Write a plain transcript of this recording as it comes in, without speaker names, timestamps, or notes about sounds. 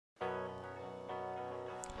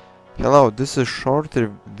Hello, this is short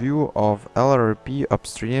review of LRP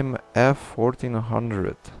Upstream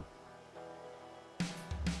F1400.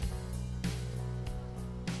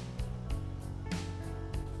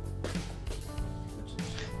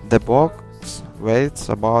 The box weighs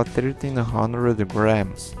about 1300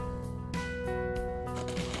 grams.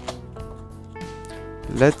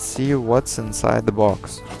 Let's see what's inside the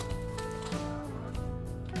box.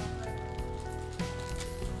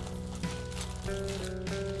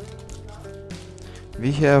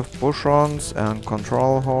 We have push-ons and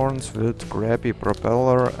control horns with crappy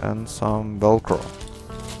propeller and some velcro.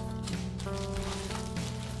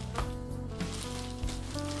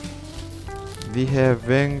 We have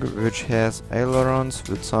wing which has ailerons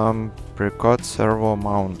with some pre-cut servo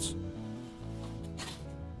mounts.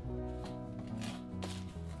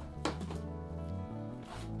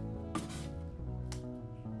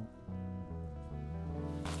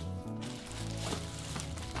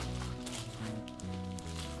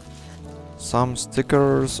 Some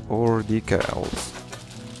stickers or decals.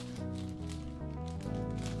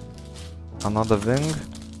 Another wing.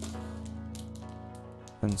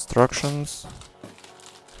 Instructions.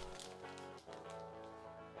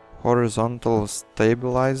 Horizontal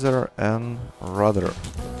stabilizer and rudder.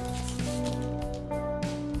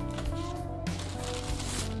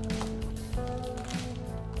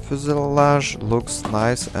 Fuselage looks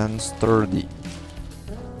nice and sturdy.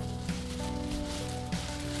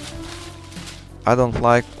 I don't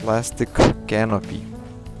like plastic canopy.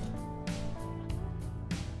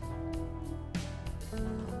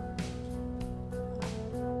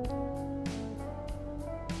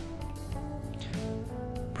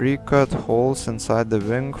 Pre-cut holes inside the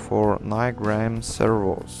wing for 9-gram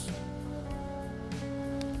servos.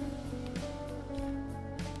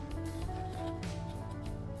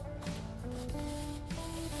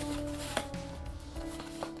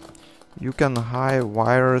 You can hide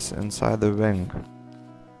wires inside the wing.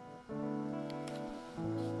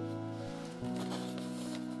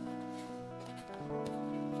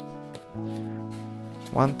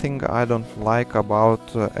 One thing I don't like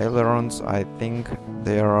about ailerons, I think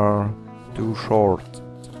they are too short.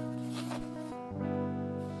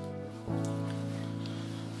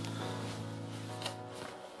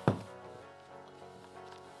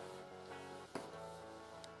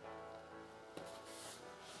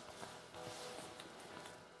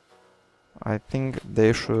 I think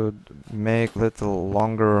they should make little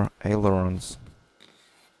longer ailerons.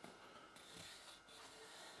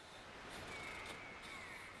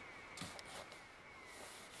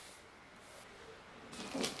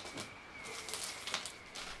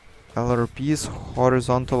 LRP's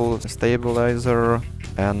horizontal stabilizer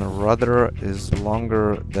and rudder is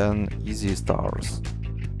longer than Easystar's.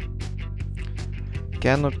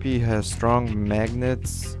 Canopy has strong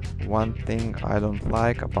magnets. One thing I don't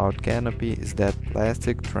like about canopy is that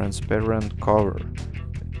plastic transparent cover.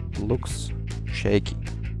 It looks shaky.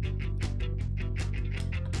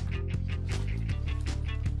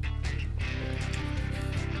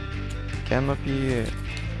 Canopy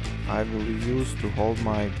I will use to hold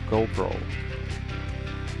my GoPro.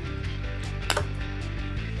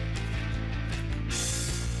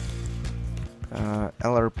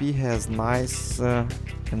 LRP has nice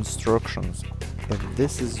instructions. If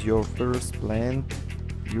this is your first plane,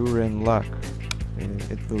 you're in luck.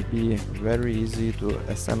 It will be very easy to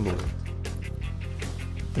assemble it.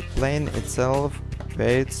 The plane itself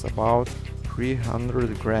weighs about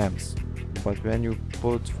 300 grams, but when you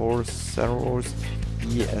put 4 servos,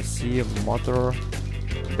 ESC motor,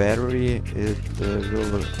 battery, it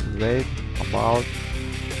will weigh about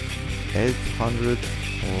 800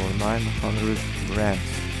 or 900 grams.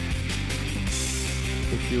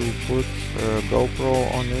 If you put a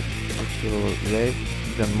GoPro on it, it will weigh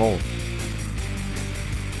even more.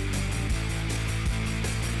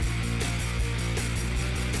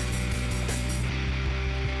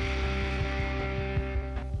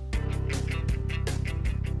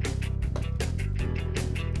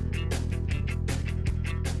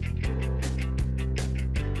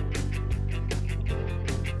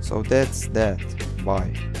 So that's that.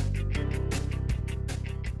 Bye.